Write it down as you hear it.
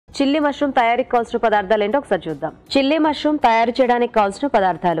Chilli mushroom తయారీకి కావాల్సిన పదార్థాలు ఏంటో ఒకసారి చూద్దాం. చిల్లీ మష్రూమ్ తయారు చేయడానికి కావాల్సిన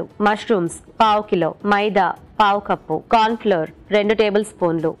పదార్థాలు: మష్రూమ్స్ ½ కిలో, మైదా ½ కప్పు, కార్న్ఫ్లోర్ 2 టేబుల్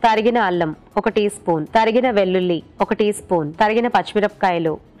స్పూన్లు, తరిగిన అల్లం 1 టీ స్పూన్, తరిగిన వెల్లుల్లి 1 టీ స్పూన్, తరిగిన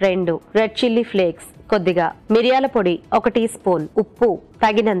పచ్చిమిరపకాయలు 2, రెడ్ చిల్లీ ఫ్లేక్స్ కొద్దిగా, మిరియాల పొడి 1 టీ స్పూన్, ఉప్పు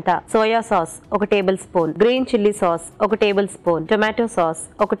తగినంత, soya sauce 1 table spoon, green chilli sauce 1 table spoon, tomato sauce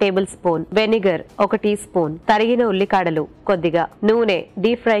 1 table spoon, vinegar 1 tea spoon, తరిగిన ఉల్లికాడలు కొద్దిగా, నూనె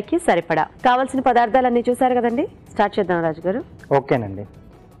డీప్ ఫ్రై కి సరిపడా. కావాల్సిన పదార్థాలన్నీ చూసారు కదండి. స్టార్ట్ చేద్దాం రాజు గారు. ఓకేనండి.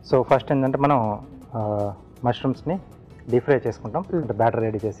 సో ఫస్ట్ ఏంటంటే మనం మష్రూమ్స్ని డీప్ ఫ్రై చేసుకుంటాం, అంటే బ్యాటర్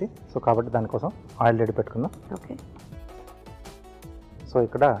రెడీ చేసి. సో కాబట్టి దానికోసం ఆయిల్ రెడీ పెట్టుకుందాం. ఓకే. సో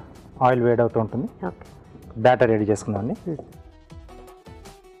ఇక్కడ ఆయిల్ వేడి అవుతూ ఉంటుంది. ఓకే. బ్యాటర్ రెడీ చేసుకుందాం అండి.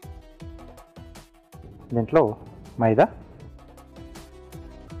 దీంట్లో మైదా,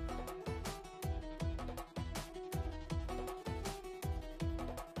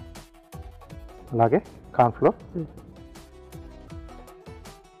 అలాగే కార్న్ఫ్లోర్,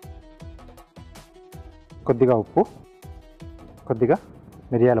 కొద్దిగా ఉప్పు, కొద్దిగా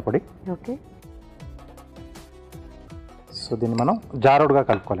మిరియాల పొడి. ఓకే. సో దీన్ని మనం జారుడుగా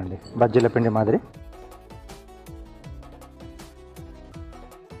కలుపుకోవాలండి, బజ్జీల పిండి మాదిరి.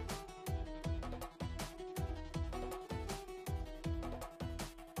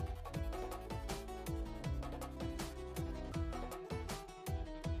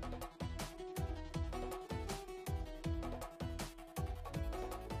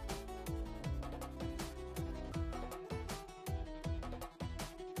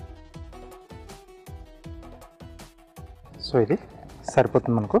 సో ఇది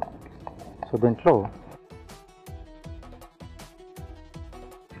సరిపోతుంది మనకు. సో దీంట్లో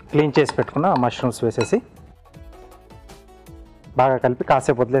క్లీన్ చేసి పెట్టుకున్న మష్రూమ్స్ వేసేసి బాగా కలిపి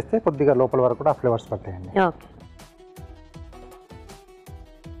కాసేపు వదిలేస్తే కొద్దిగా లోపల వరకు కూడా ఫ్లేవర్స్ పడతాయండి. ఓకే.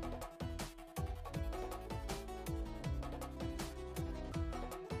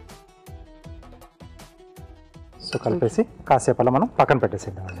 సో కలిపేసి కాసేపు అలా మనం పక్కన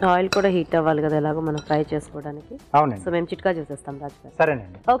పెట్టేసేద్దాం. ఆయిల్ కూడా హీట్ అవ్వాలి కదా, ఎలాగో మనం ఫ్రై చేసుకోవడానికి. అవునండి. సో మేము చిట్కా చూసేస్తాం రాజు గారు.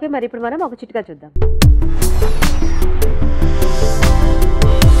 సరేనండి. ఓకే, మరి ఇప్పుడు మనం ఒక చిట్కా చూద్దాం.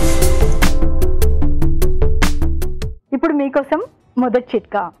 ఇప్పుడు మీకోసం మొదటి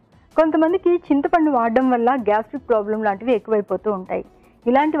చిట్కా. కొంతమందికి చింతపండు వాడడం వల్ల గ్యాస్ట్రిక్ ప్రాబ్లం లాంటివి ఎక్కువైపోతూ ఉంటాయి.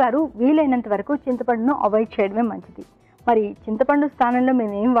 ఇలాంటి వారు వీలైనంత వరకు చింతపండును అవాయిడ్ చేయడమే మంచిది. మరి చింతపండు స్థానంలో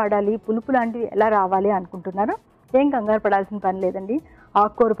మేము ఏం వాడాలి, పులుపు లాంటివి ఎలా రావాలి అనుకుంటున్నారో ఏం కంగారు పడాల్సిన పని లేదండి.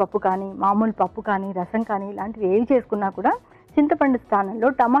 ఆకుకూర పప్పు కానీ, మామూలు పప్పు కానీ, రసం కానీ ఇలాంటివి ఏవి చేసుకున్నా కూడా చింతపండు స్థానంలో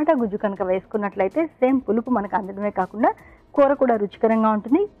టమాటా గుజ్జు కనుక వేసుకున్నట్లయితే సేమ్ పులుపు మనకు అందడమే కాకుండా కూర కూడా రుచికరంగా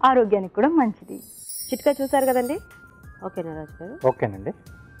ఉంటుంది, ఆరోగ్యానికి కూడా మంచిది. చిట్కా చూసారు కదండి. ఓకేనా రాజు గారు? ఓకేనండి.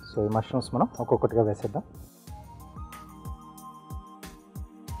 సో ఈ మష్రూమ్స్ మనం ఒక్కొక్కటిగా వేసేద్దాం.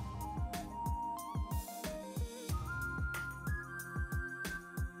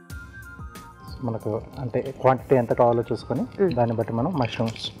 మనకు అంటే క్వాంటిటీ ఎంత కావాలో చూసుకొని దాన్ని బట్టి మనం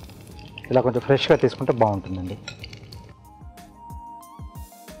మష్రూమ్స్ ఇలా కొంచెం ఫ్రెష్గా తీసుకుంటే బాగుంటుందండి.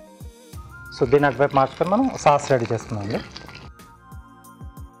 సో దీని అటువైపు మార్చుకొని మనం సాస్ రెడీ చేస్తున్నామండి.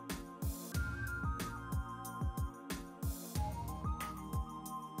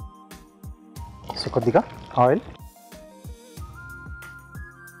 సో కొద్దిగా ఆయిల్,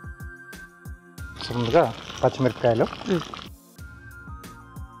 సో ముందుగా పచ్చిమిరపకాయలు,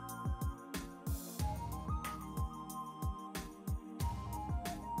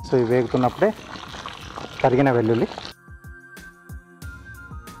 సో ఇవి వేగుతున్నప్పుడే తరిగిన వెల్లుల్లి,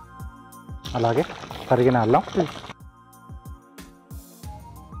 అలాగే తరిగిన అల్లం,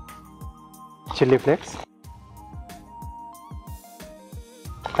 చిల్లీ ఫ్లేక్స్,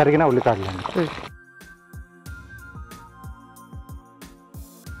 తరిగిన ఉల్లిపాయలు అండి.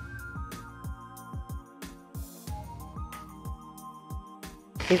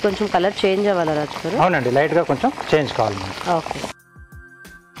 ఇది కొంచెం కలర్ చేంజ్ అవ్వాలి రాజు గారు. అవునండి, లైట్గా కొంచెం చేంజ్ కావాలి మనకి. ఓకే.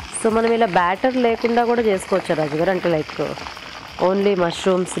 సో మనం ఇలా బ్యాటర్ లేకుండా కూడా చేసుకోవచ్చు రాజు గారు, అంటే లైక్ ఓన్లీ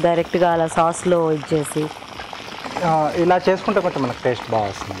మష్రూమ్స్ డైరెక్ట్గా అలా సాస్లో ఇచ్చేసి ఇలా చేసుకుంటే కొంచెం మనకు టేస్ట్ బాగా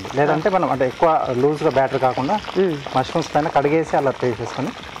వస్తుంది. లేదంటే మనం అంటే ఎక్కువ లూజ్గా బ్యాటర్ కాకుండా మష్రూమ్స్ పైన కడిగేసి అలా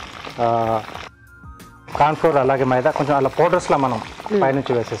వేసేసుకొని కార్న్ఫ్లోర్ అలాగే మైదా కొంచెం అలా పౌడర్స్లో మనం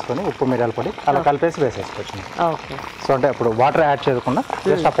పైనుంచి వేసేసుకొని ఉప్పు మిరియాల పొడి అలా కలిపేసి వేసేసుకోవచ్చు. ఓకే. సో అంటే ఇప్పుడు వాటర్ యాడ్ చేయకుండా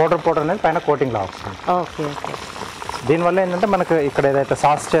జస్ట్ ఆ పౌడర్ అనేది పైన కోటింగ్ లా వస్తుంది. ఓకే. ఓకే. దీనివల్ల ఏంటంటే మనకు ఇక్కడ ఏదైతే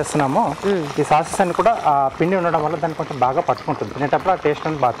సాస్ చేస్తున్నామో ఈ సాసెస్ అన్ని కూడా ఆ పిండి ఉండడం వల్ల దాన్ని కొంచెం బాగా పట్టుకుంటుంది, తినేటప్పుడు ఆ టేస్ట్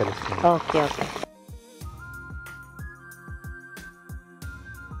అనేది బాగా తెలుస్తుంది. Okay. Okay.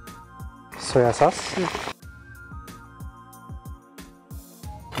 Soya sauce,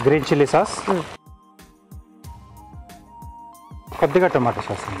 green chilli sauce, కొద్దిగా టొమాటో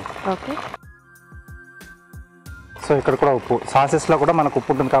సాస్ అండి. ఓకే. సో ఇక్కడ కూడా ఉప్పు, సాసెస్లో కూడా మనకు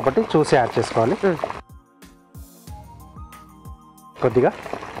ఉప్పు ఉంటుంది కాబట్టి చూసి యాడ్ చేసుకోవాలి. కొద్దిగా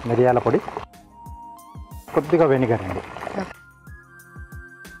మిరియాల పొడి, కొద్దిగా వెనిగర్ అండి.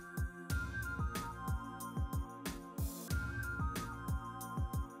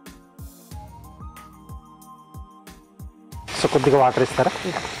 సో కొద్దిగా వాటర్ ఇస్తారా?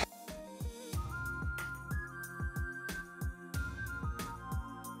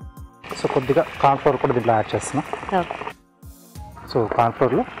 సో కొద్దిగా కార్న్ఫ్లోర్ కూడా దీంట్లో యాడ్ చేస్తున్నాం. సో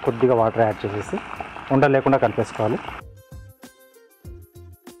కార్న్ఫ్లోర్లో కొద్దిగా వాటర్ యాడ్ చేసేసి ఉండలు లేకుండా కలిపేసుకోవాలి.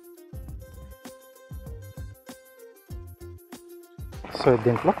 సో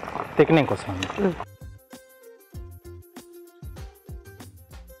దీంట్లో థిక్నింగ్ కోసం అండి.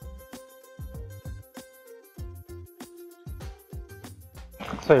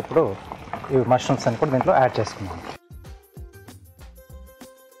 సో ఇప్పుడు ఈ మష్రూమ్స్ అని కూడా దీంట్లో యాడ్ చేసుకున్నాం.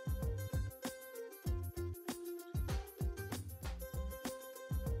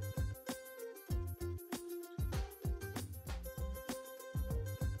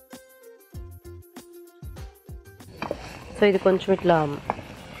 సో ఇది కొంచెం ఇట్లా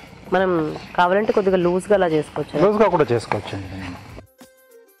మనం కావాలంటే కొద్దిగా లూజ్గా అలా చేసుకోవచ్చు. లూజ్గా కూడా చేసుకోవచ్చు అండి.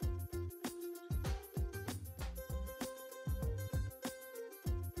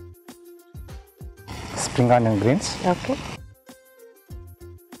 Spring onion Greens. ఓకే.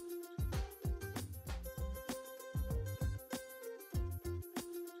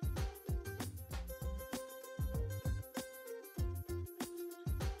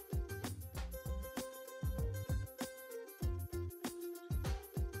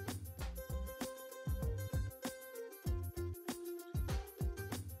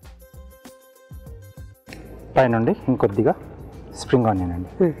 పైనుండి ఇంకొద్దిగా స్ప్రింగ్ ఆనియన్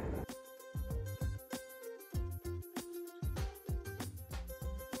అండి.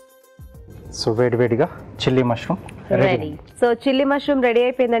 సో వేడివేడిగా chilli mushroom ready. So chilli mushroom ready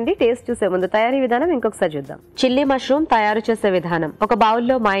అయిపోయిందండి. టేస్ట్ చూసే ముందు తయారీ విధానం ఇంకొకసారి చూద్దాం. చిల్లీ మష్రూమ్ తయారు చేసే విధానం: ఒక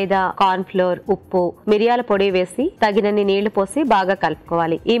బౌల్లో మైదా, కార్న్ ఫ్లోర్, ఉప్పు, మిరియాల పొడి వేసి తగినన్ని నీళ్లు పోసి బాగా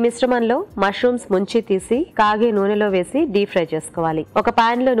కలుపుకోవాలి. ఈ మిశ్రమంలో మష్రూమ్స్ ముంచి తీసి కాగే నూనెలో వేసి డీప్ ఫ్రై చేసుకోవాలి. ఒక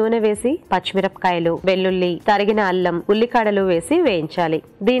పాన్ లో నూనె వేసి పచ్చిమిరపకాయలు, వెల్లుల్లి, తరిగిన అల్లం, ఉల్లికాడలు వేసి వేయించాలి.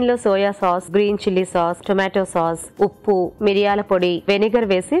 దీనిలో soya sauce, green chilli sauce, tomato sauce, ఉప్పు, మిరియాల పొడి, వెనిగర్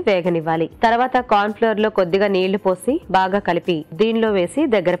వేసి వేగనివ్వాలి. తర్వాత కార్న్ ఫ్లోర్ లో కొద్దిగా నీళ్లు పోసి బాగా కలిపి దీనిలో వేసి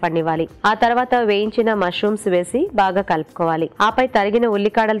దగ్గర పడినివ్వాలి. ఆ తర్వాత వేయించిన మష్రూమ్స్ వేసి బాగా కలుపుకోవాలి. ఆపై తరిగిన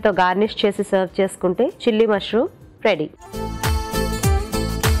ఉల్లికాడలతో గార్నిష్ చేసి సర్వ్ చేసుకుంటే చిల్లీ మష్రూమ్ రెడీ.